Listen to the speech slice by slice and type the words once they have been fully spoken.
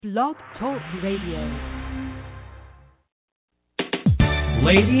Blog Talk Radio.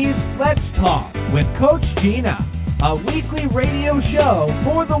 Ladies, let's talk with Coach Jeanna, a weekly radio show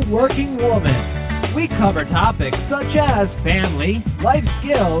for the working woman. We cover topics such as family, life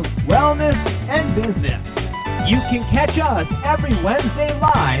skills, wellness, and business. You can catch us every Wednesday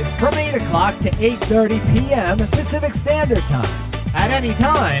live from 8 o'clock to 8:30 p.m. Pacific Standard Time. At any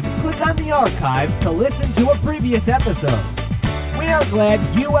time, click on the archives to listen to a previous episode. We are glad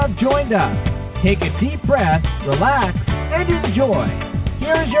you have joined us. Take a deep breath, relax, and enjoy.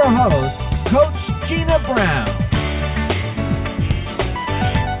 Here's your host, Coach Jeanna Brown.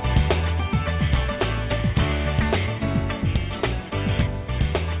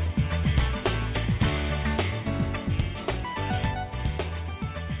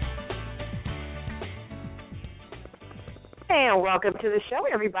 And welcome to the show,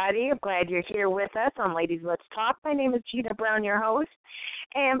 everybody. I'm glad you're here with us on Ladies Let's Talk. My name is Jeanna Brown, your host.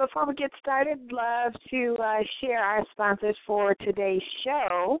 And before we get started, I'd love to share our sponsors for today's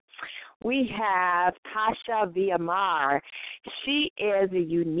show. We have Tasha Villamar. She is a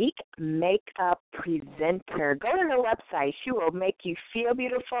unique makeup presenter. Go to her website. She will make you feel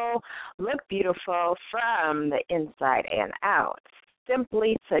beautiful, look beautiful from the inside and out.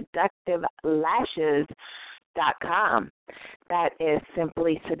 Simply Seductive Lashes.com. That is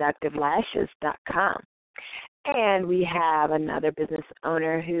simplyseductivelashes.com. And we have another business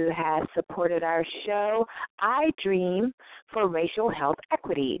owner who has supported our show, I Dream for Racial Health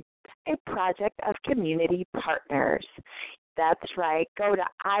Equity, a project of community partners. That's right. Go to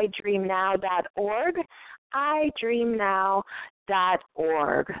idreamnow.org,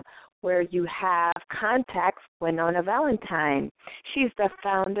 idreamnow.org, where you have contact Winona Valentine. She's the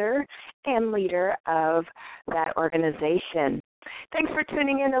founder and leader of that organization. Thanks for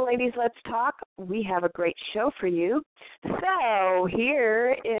tuning in to Ladies Let's Talk. We have a great show for you. So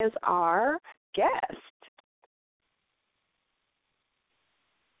here is our guest.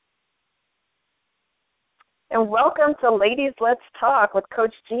 And welcome to Ladies Let's Talk with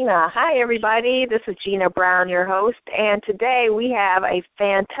Coach Jeanna. Hi, everybody. This is Jeanna Brown, your host. And today we have a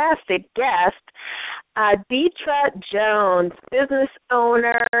fantastic guest, Detra Jones, business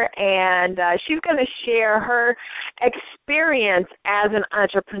owner, and she's going to share her experience as an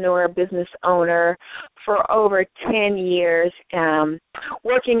entrepreneur, business owner for over 10 years,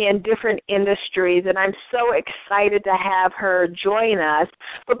 working in different industries, and I'm so excited to have her join us.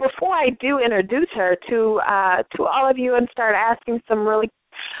 But before I do introduce her to all of you and start asking some really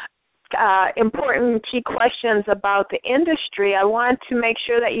important key questions about the industry, I want to make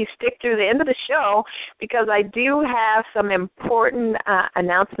sure that you stick through the end of the show because I do have some important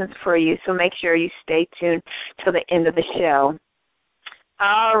announcements for you, so make sure you stay tuned till the end of the show.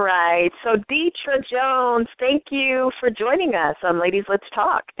 All right, so Detra Jones, thank you for joining us on Ladies Let's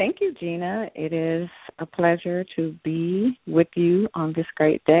Talk. Thank you, Jeanna. It is a pleasure to be with you on this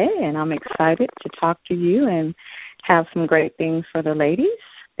great day, and I'm excited to talk to you and have some great things for the ladies.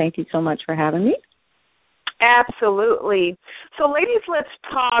 Thank you so much for having me. Absolutely. So, ladies, let's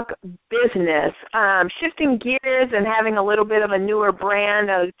talk business. Shifting gears and having a little bit of a newer brand,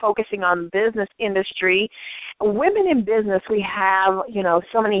 focusing on the business industry. Women in business, we have,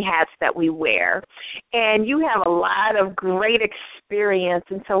 so many hats that we wear. And you have a lot of great experience.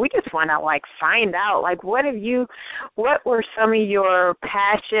 And so we just want to, find out, what were some of your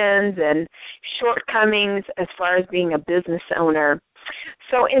passions and shortcomings as far as being a business owner?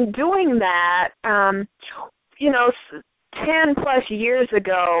 So in doing that, 10 plus years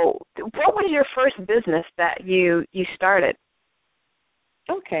ago, what was your first business that you started?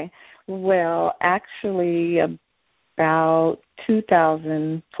 Okay. Well, actually about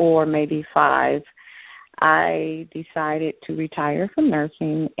 2004, maybe 5, I decided to retire from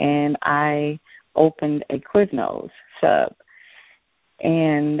nursing and I opened a Quiznos sub.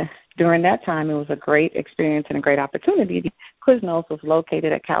 And during that time, it was a great experience and a great opportunity. Quiznos was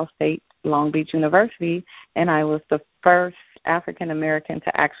located at Cal State Long Beach University, and I was the first African-American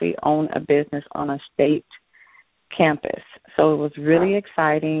to actually own a business on a state campus. So it was really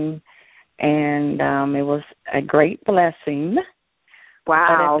exciting, and it was a great blessing. Wow.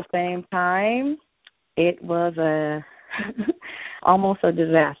 But at the same time, it was almost a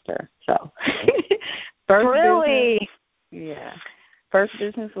disaster. So really? Yeah. First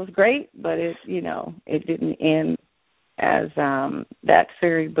business was great, but it didn't end as that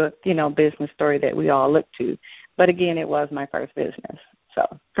fairy book, business story that we all look to. But again, it was my first business. So.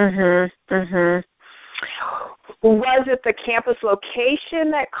 Was it the campus location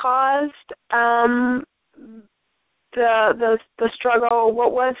that caused the struggle?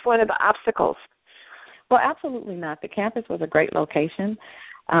 What was one of the obstacles? Well, absolutely not. The campus was a great location.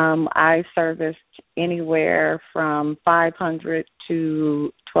 I serviced anywhere from 500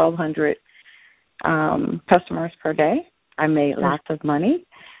 to 1,200 customers per day. I made lots of money.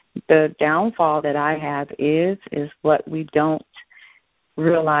 The downfall that I have is what we don't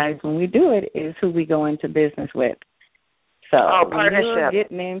realize when we do it is who we go into business with. So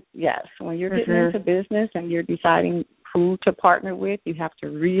partnership. When you're getting into business and you're deciding who to partner with, you have to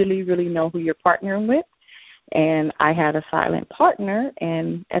really, really know who you're partnering with. And I had a silent partner,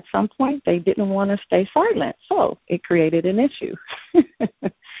 and at some point they didn't want to stay silent, so it created an issue.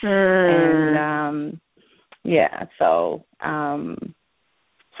 And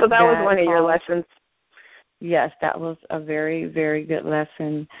so that was one of your lessons. Yes, that was a very, very good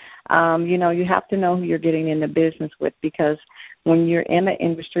lesson. You have to know who you're getting into business with, because when you're in an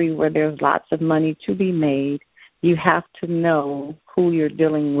industry where there's lots of money to be made, you have to know who you're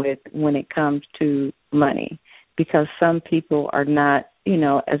dealing with when it comes to money, because some people are not,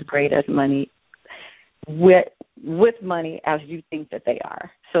 as great as money with money as you think that they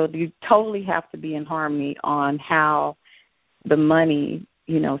are. So you totally have to be in harmony on how the money,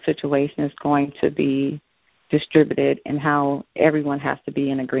 situation is going to be distributed and how everyone has to be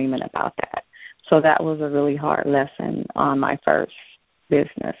in agreement about that. So that was a really hard lesson on my first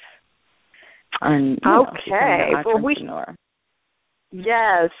business. And,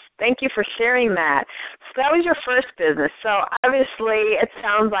 yes, thank you for sharing that. So that was your first business. So obviously it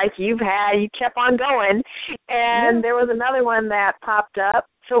sounds like you kept on going, and there was another one that popped up.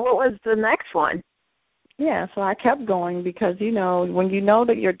 So what was the next one? Yeah, so I kept going because, when you know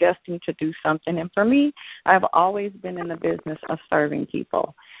that you're destined to do something, and for me, I've always been in the business of serving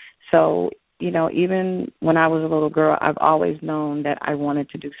people. So, even when I was a little girl, I've always known that I wanted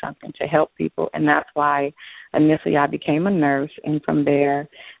to do something to help people, and that's why initially I became a nurse, and from there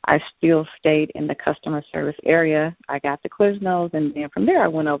I still stayed in the customer service area. I got the Quiznos, and then from there I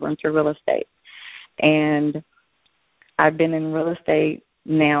went over into real estate. And I've been in real estate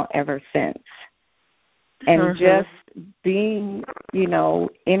now ever since. And just being,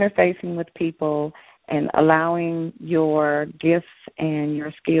 interfacing with people and allowing your gifts and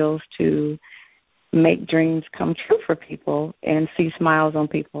your skills to make dreams come true for people and see smiles on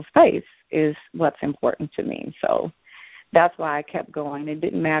people's face is what's important to me. So that's why I kept going. It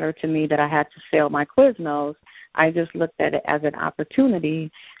didn't matter to me that I had to sell my Quiznos. I just looked at it as an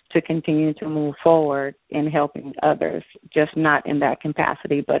opportunity to continue to move forward in helping others, just not in that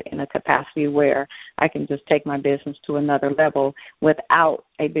capacity, but in a capacity where I can just take my business to another level without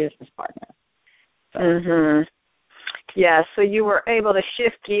a business partner. So. Yeah, so you were able to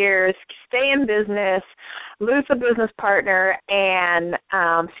shift gears, stay in business, lose a business partner, and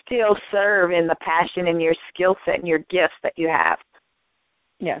still serve in the passion and your skill set and your gifts that you have.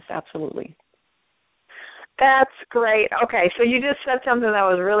 Yes, absolutely. That's great. Okay, so you just said something that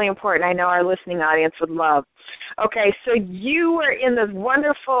was really important. I know our listening audience would love. Okay, so you were in this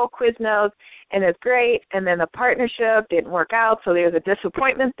wonderful Quiznos, and it's great, and then the partnership didn't work out, so there's a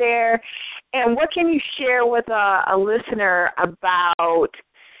disappointment there. And what can you share with a listener about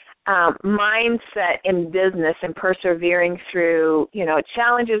mindset in business and persevering through,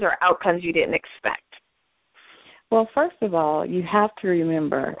 challenges or outcomes you didn't expect? Well, first of all, you have to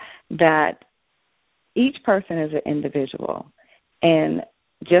remember that each person is an individual, and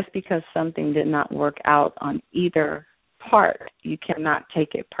just because something did not work out on either part, you cannot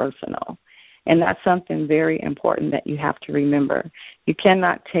take it personal. And that's something very important that you have to remember. You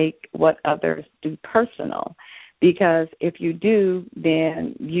cannot take what others do personal, because if you do,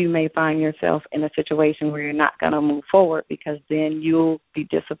 then you may find yourself in a situation where you're not going to move forward, because then you'll be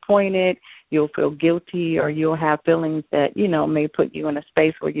disappointed, you'll feel guilty, or you'll have feelings that, may put you in a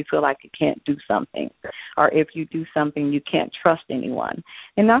space where you feel like you can't do something, or if you do something, you can't trust anyone.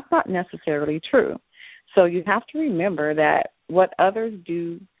 And that's not necessarily true. So you have to remember that what others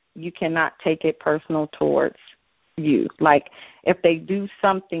do, you cannot take it personal towards you. Like if they do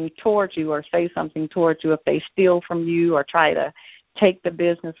something towards you or say something towards you, if they steal from you or try to take the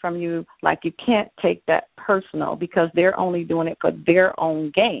business from you, like you can't take that personal, because they're only doing it for their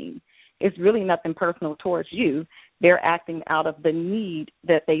own gain. It's really nothing personal towards you. They're acting out of the need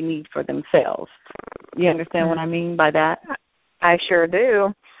that they need for themselves. You understand what I mean by that? I sure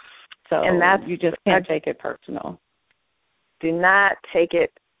do. So and that's, you just can't take it personal. Do not take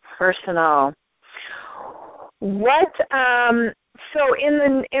it personal. What? So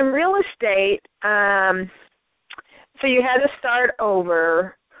in real estate, so you had to start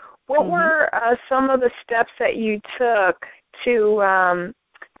over. What were some of the steps that you took to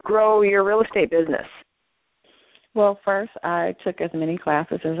grow your real estate business? Well, first I took as many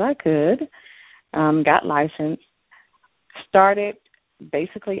classes as I could, got licensed, started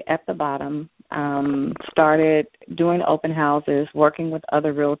basically at the bottom, started doing open houses, working with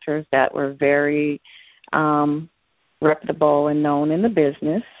other realtors that were very reputable and known in the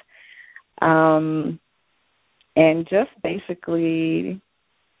business, and just basically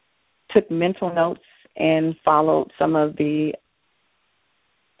took mental notes and followed some of the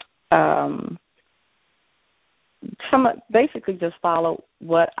basically just followed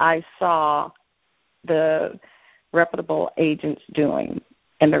what I saw the reputable agents doing,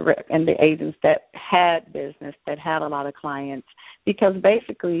 and the agents that had business, that had a lot of clients, because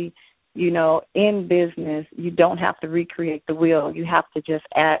basically, in business, you don't have to recreate the wheel. You have to just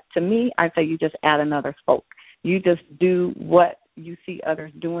add, to me, I say you just add another spoke. You just do what you see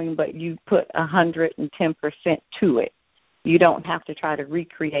others doing, but you put 110% to it. You don't have to try to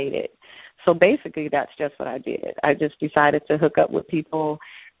recreate it. So basically, that's just what I did. I just decided to hook up with people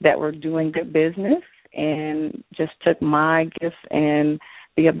that were doing good business and just took my gifts and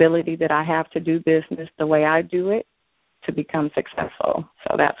the ability that I have to do business the way I do it to become successful.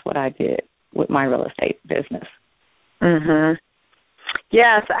 So that's what I did with my real estate business. Mhm.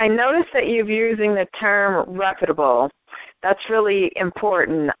 Yes, I noticed that you're using the term reputable. That's really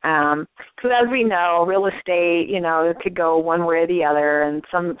important because, as we know, real estate, it could go one way or the other, and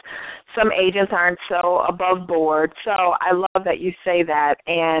some agents aren't so above board. So I love that you say that,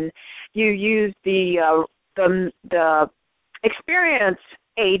 and you use the experienced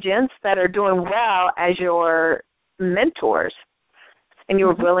agents that are doing well as your mentors, and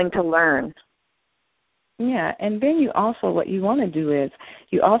you're willing to learn. Yeah, and then you also, what you want to do is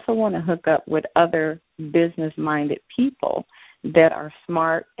you also want to hook up with other business-minded people that are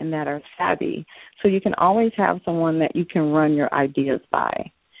smart and that are savvy. So you can always have someone that you can run your ideas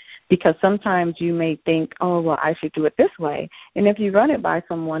by. Because sometimes you may think, oh, well, I should do it this way. And if you run it by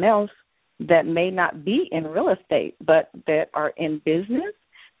someone else that may not be in real estate but that are in business,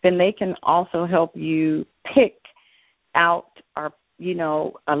 then they can also help you pick out, or,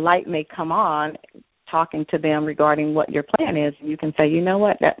 a light may come on talking to them regarding what your plan is, and you can say, you know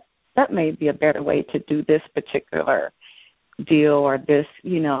what, that may be a better way to do this particular deal or this,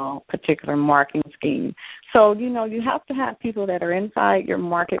 particular marketing scheme. So, you have to have people that are inside your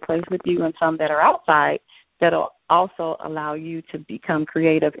marketplace with you and some that are outside that'll also allow you to become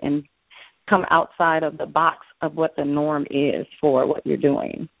creative and come outside of the box of what the norm is for what you're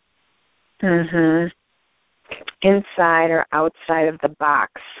doing. Mhm. Inside or outside of the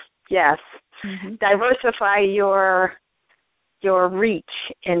box. Yes. Mm-hmm. Diversify your reach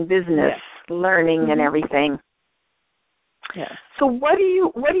in business, learning, and everything. Yes. So what do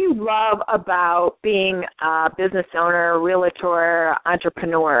you love about being a business owner, realtor,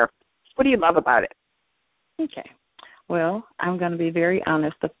 entrepreneur? What do you love about it? Okay. Well, I'm going to be very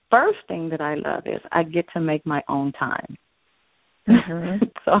honest. The first thing that I love is I get to make my own time. Mm-hmm.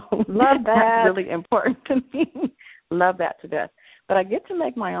 So love that. That's really important to me. Love that to death. But I get to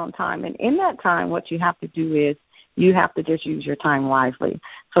make my own time. And in that time, what you have to do is you have to just use your time wisely.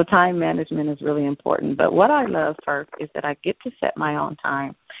 So time management is really important. But what I love first is that I get to set my own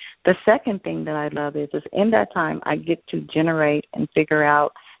time. The second thing that I love is in that time I get to generate and figure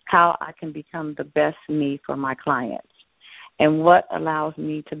out how I can become the best me for my clients and what allows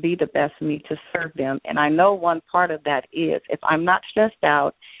me to be the best me to serve them. And I know one part of that is if I'm not stressed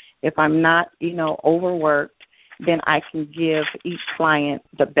out, if I'm not, overworked, then I can give each client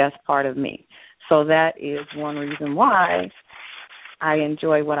the best part of me. So that is one reason why I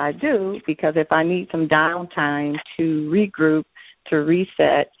enjoy what I do, because if I need some downtime to regroup, to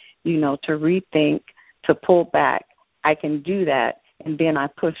reset, to rethink, to pull back, I can do that. And then I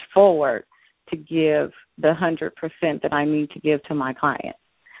push forward to give the 100% that I need to give to my clients.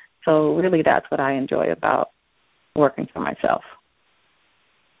 So really that's what I enjoy about working for myself.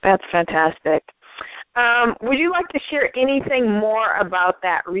 That's fantastic. Would you like to share anything more about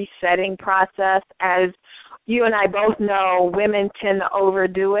that resetting process? As you and I both know, women tend to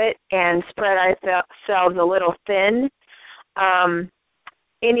overdo it and spread ourselves a little thin.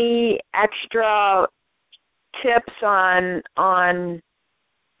 Any extra tips on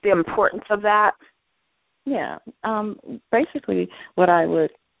the importance of that? Yeah. Basically, what I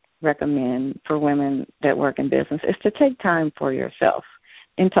would recommend for women that work in business is to take time for yourself.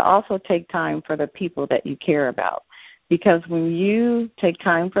 And to also take time for the people that you care about. Because when you take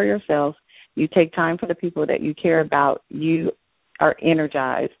time for yourself, you take time for the people that you care about, you are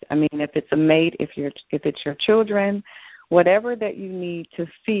energized. I mean, if it's a mate, if it's your children, whatever that you need to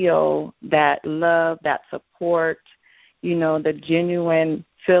feel that love, that support, the genuine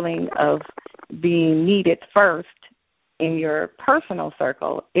feeling of being needed first in your personal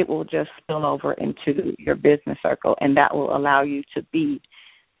circle, it will just spill over into your business circle, and that will allow you to be,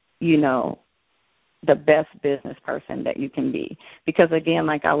 the best business person that you can be. Because, again,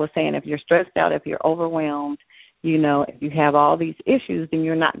 like I was saying, if you're stressed out, if you're overwhelmed, if you have all these issues, then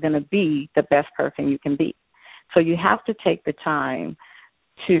you're not going to be the best person you can be. So you have to take the time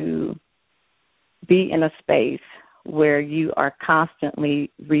to be in a space where you are constantly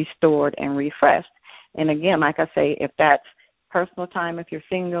restored and refreshed. And, again, like I say, if that's personal time, if you're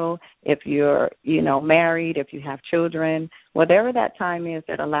single, if you're, married, if you have children, whatever that time is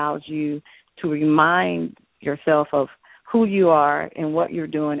that allows you to remind yourself of who you are and what you're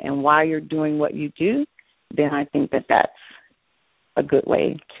doing and why you're doing what you do, then I think that that's a good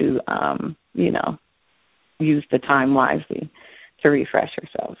way to, use the time wisely to refresh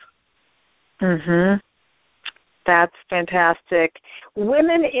yourself. Mhm. That's fantastic.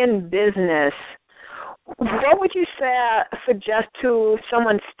 Women in business, what would you suggest to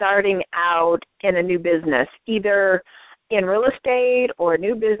someone starting out in a new business, either in real estate or a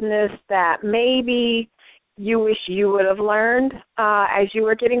new business that maybe you wish you would have learned as you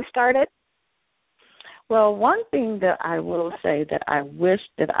were getting started? Well, one thing that I will say that I wish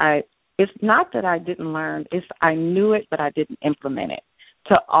that it's not that I didn't learn, it's I knew it, but I didn't implement it.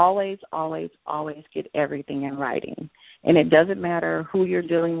 To always, always, always get everything in writing. And it doesn't matter who you're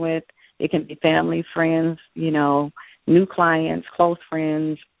dealing with. It can be family, friends, new clients, close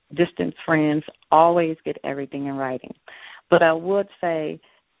friends, distant friends. Always get everything in writing. But I would say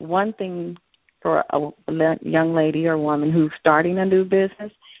one thing for a young lady or woman who's starting a new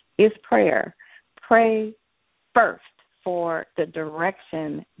business is prayer. Pray first for the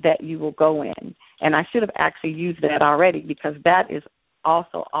direction that you will go in. And I should have actually used that already, because that is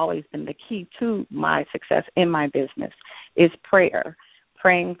also always been the key to my success in my business is prayer.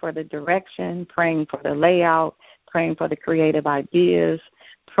 Praying for the direction, praying for the layout, praying for the creative ideas,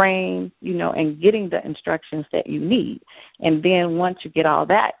 praying, and getting the instructions that you need. And then once you get all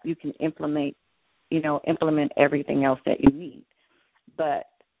that, you can implement everything else that you need. But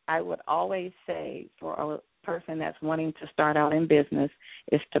I would always say for a person that's wanting to start out in business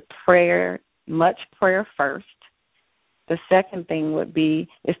is to much prayer first. The second thing would be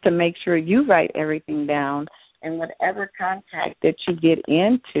is to make sure you write everything down, and whatever contract that you get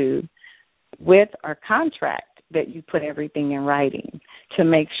into with or contract, that you put everything in writing to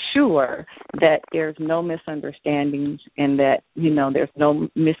make sure that there's no misunderstandings and that, there's no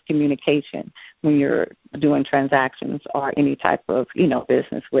miscommunication when you're doing transactions or any type of,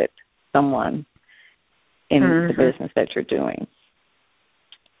 business with someone in the business that you're doing.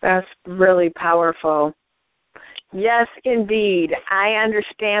 That's really powerful. Yes, indeed. I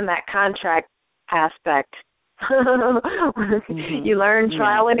understand that contract aspect. You learn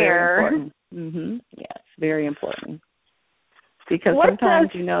trial and error. Yes, very important. Because sometimes,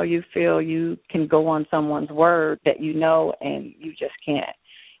 you feel you can go on someone's word that and you just can't.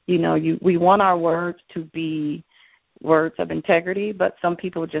 We want our words to be words of integrity, but some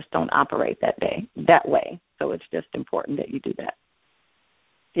people just don't operate that way. So it's just important that you do that.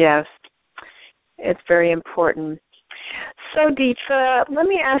 Yes, it's very important. So, Detra, let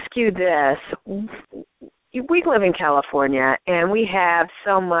me ask you this. We live in California, and we have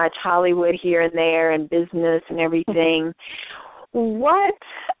so much Hollywood here and there and business and everything. What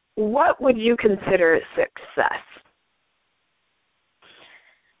would you consider success?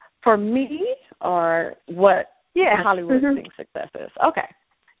 For me, or what Hollywood thinks success is? Okay.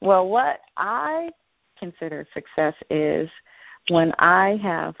 Well, what I consider success is when I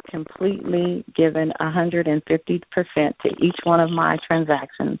have completely given 150% to each one of my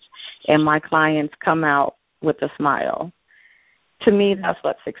transactions and my clients come out with a smile. To me, that's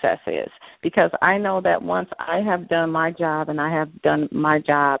what success is, because I know that once I have done my job and I have done my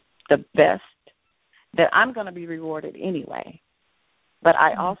job the best, that I'm going to be rewarded anyway. But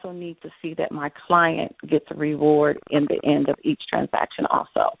I also need to see that my client gets a reward in the end of each transaction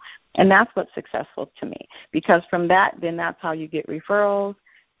also. And that's what's successful to me, because from that, then that's how you get referrals,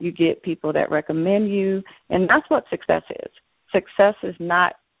 you get people that recommend you, and that's what success is. Success is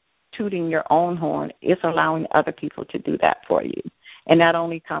not tooting your own horn, it's allowing other people to do that for you. And that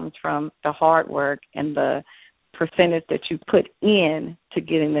only comes from the hard work and the percentage that you put in to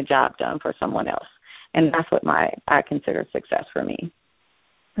getting the job done for someone else. And that's what I consider success for me.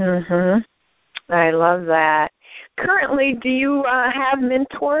 I love that. Currently, do you have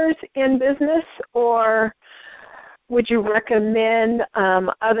mentors in business, or would you recommend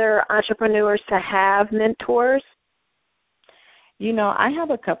other entrepreneurs to have mentors? I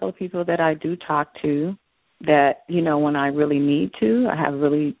have a couple of people that I do talk to that, when I really need to. I have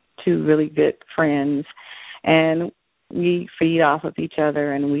two really good friends. And we feed off of each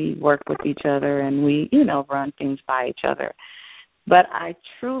other and we work with each other and we, run things by each other. But I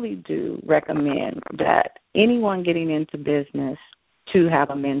truly do recommend that anyone getting into business to have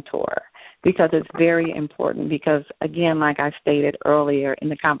a mentor, because it's very important. Because, again, like I stated earlier in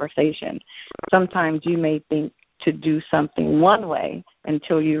the conversation, sometimes you may think to do something one way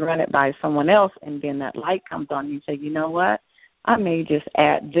until you run it by someone else, and then that light comes on and you say, you know what, I may just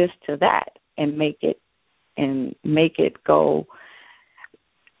add this to that and make it go.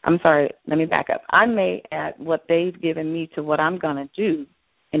 I'm sorry, let me back up. I may add what they've given me to what I'm going to do,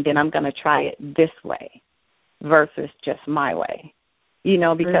 and then I'm going to try it this way versus just my way,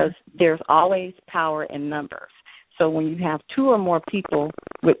 because there's always power in numbers. So when you have two or more people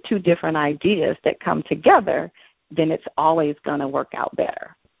with two different ideas that come together, then it's always going to work out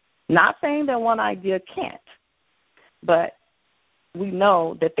better. Not saying that one idea can't, but we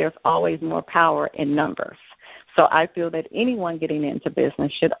know that there's always more power in numbers. So I feel that anyone getting into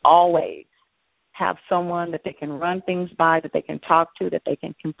business should always have someone that they can run things by, that they can talk to, that they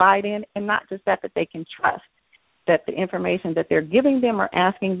can confide in, and not just that they can trust that the information that they're giving them or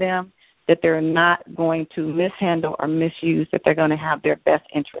asking them, that they're not going to mishandle or misuse, that they're going to have their best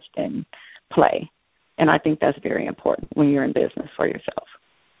interest in play. And I think that's very important when you're in business for yourself.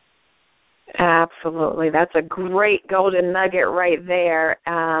 Absolutely. That's a great golden nugget right there.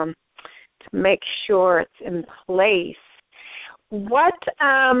 To make sure it's in place.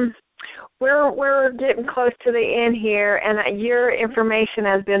 We're getting close to the end here, and your information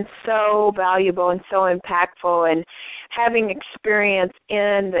has been so valuable and so impactful, and having experience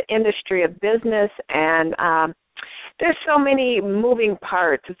in the industry of business, and there's so many moving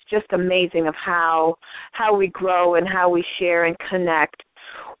parts. It's just amazing of how we grow and how we share and connect.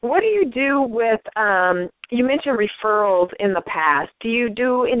 What do you do with, you mentioned referrals in the past. Do you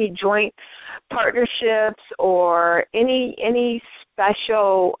do any joint partnerships or any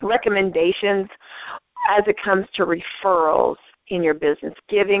special recommendations as it comes to referrals in your business,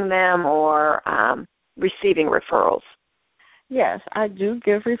 giving them or receiving referrals? Yes, I do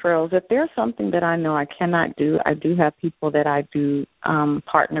give referrals. If there's something that I know I cannot do, I do have people that I do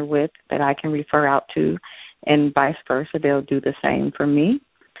partner with that I can refer out to, and vice versa. They'll do the same for me.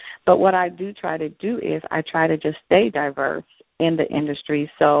 But what I do try to do is I try to just stay diverse in the industry.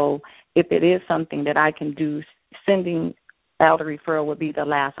 So if it is something that I can do, sending out a referral would be the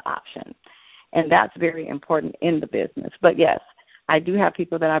last option. And that's very important in the business. But, yes, I do have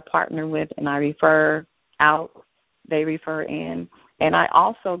people that I partner with and I refer out, they refer in. And I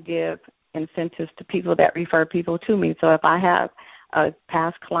also give incentives to people that refer people to me. So if I have a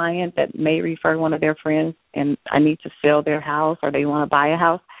past client that may refer one of their friends and I need to sell their house or they want to buy a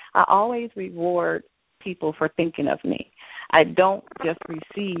house, I always reward people for thinking of me. I don't just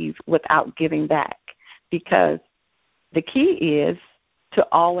receive without giving back, because the key is to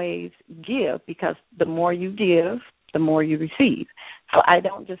always give, because the more you give, the more you receive. So I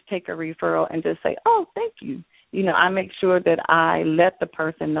don't just take a referral and just say, oh, thank you. I make sure that I let the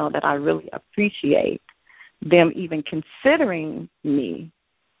person know that I really appreciate them even considering me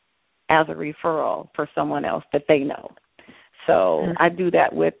as a referral for someone else that they know. So I do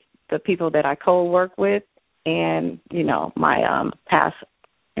that with the people that I co-work with and, my past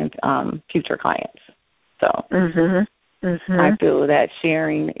and future clients. So I feel that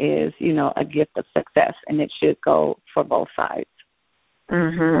sharing is, a gift of success, and it should go for both sides.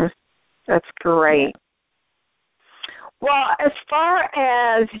 That's great. Well, as far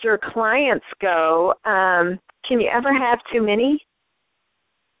as your clients go, can you ever have too many?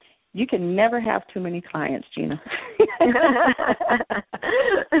 You can never have too many clients, Jeanna. You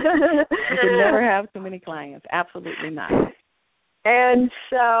can never have too many clients. Absolutely not. And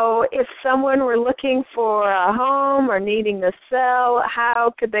so if someone were looking for a home or needing to sell,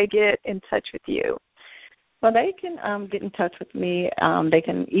 how could they get in touch with you? Well, they can get in touch with me. They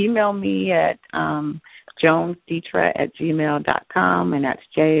can email me at jonesdetra@gmail.com, and that's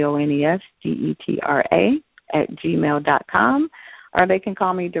JONESDETRA@gmail.com. Or they can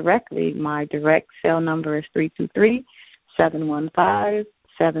call me directly. My direct cell number is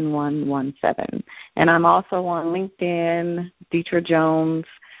 323-715-7117. And I'm also on LinkedIn, Detra Jones,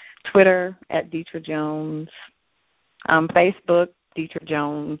 Twitter at Detra Jones, Facebook, Detra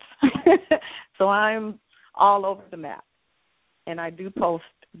Jones. So I'm all over the map. And I do post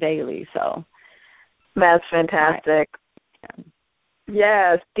daily, so. That's fantastic.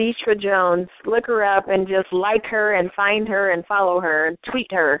 Yes, Detra Jones. Look her up and just like her and find her and follow her and tweet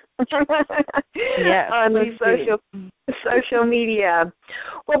her. Yes, on the social media.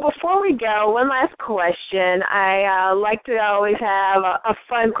 Well, before we go, one last question. I like to always have a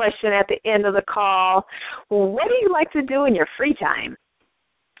fun question at the end of the call. What do you like to do in your free time?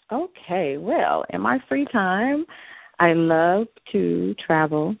 Okay, well, in my free time, I love to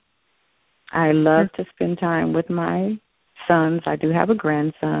travel. I love to spend time with my sons. I do have a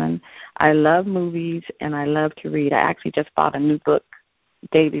grandson. I love movies, and I love to read. I actually just bought a new book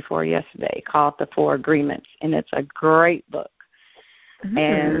day before yesterday called The Four Agreements, and it's a great book.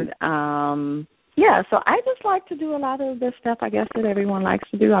 And, so I just like to do a lot of the stuff, I guess, that everyone likes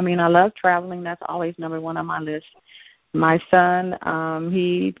to do. I mean, I love traveling. That's always number one on my list. My son,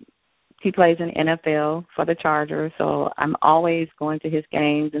 he plays in NFL for the Chargers, so I'm always going to his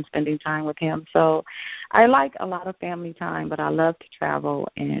games and spending time with him. So I like a lot of family time, but I love to travel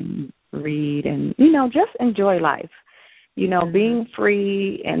and read and, just enjoy life. Being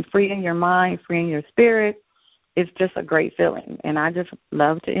free and free in your mind, free in your spirit is just a great feeling. And I just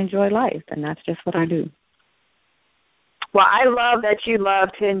love to enjoy life, and that's just what I do. Well, I love that you love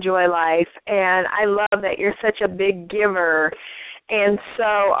to enjoy life, and I love that you're such a big giver. And so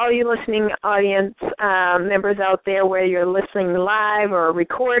all you listening audience members out there, where you're listening live or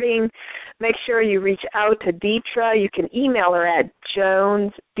recording, make sure you reach out to Detra. You can email her at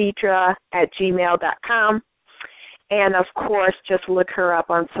jonesdetra@gmail.com. And, of course, just look her up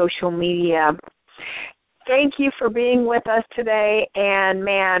on social media. Thank you for being with us today. And,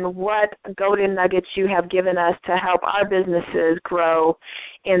 man, what golden nuggets you have given us to help our businesses grow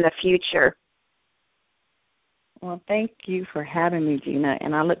in the future. Well, thank you for having me, Jeanna.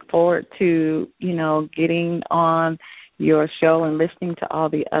 And I look forward to, getting on your show and listening to all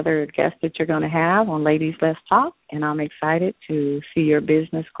the other guests that you're going to have on Ladies Let's Talk. And I'm excited to see your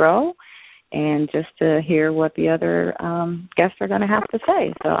business grow and just to hear what the other guests are going to have to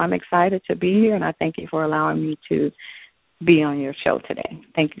say. So I'm excited to be here, and I thank you for allowing me to be on your show today.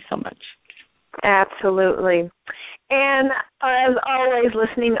 Thank you so much. Absolutely. And as always,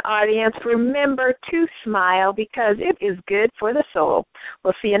 listening audience, remember to smile because it is good for the soul.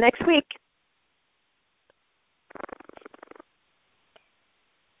 We'll see you next week.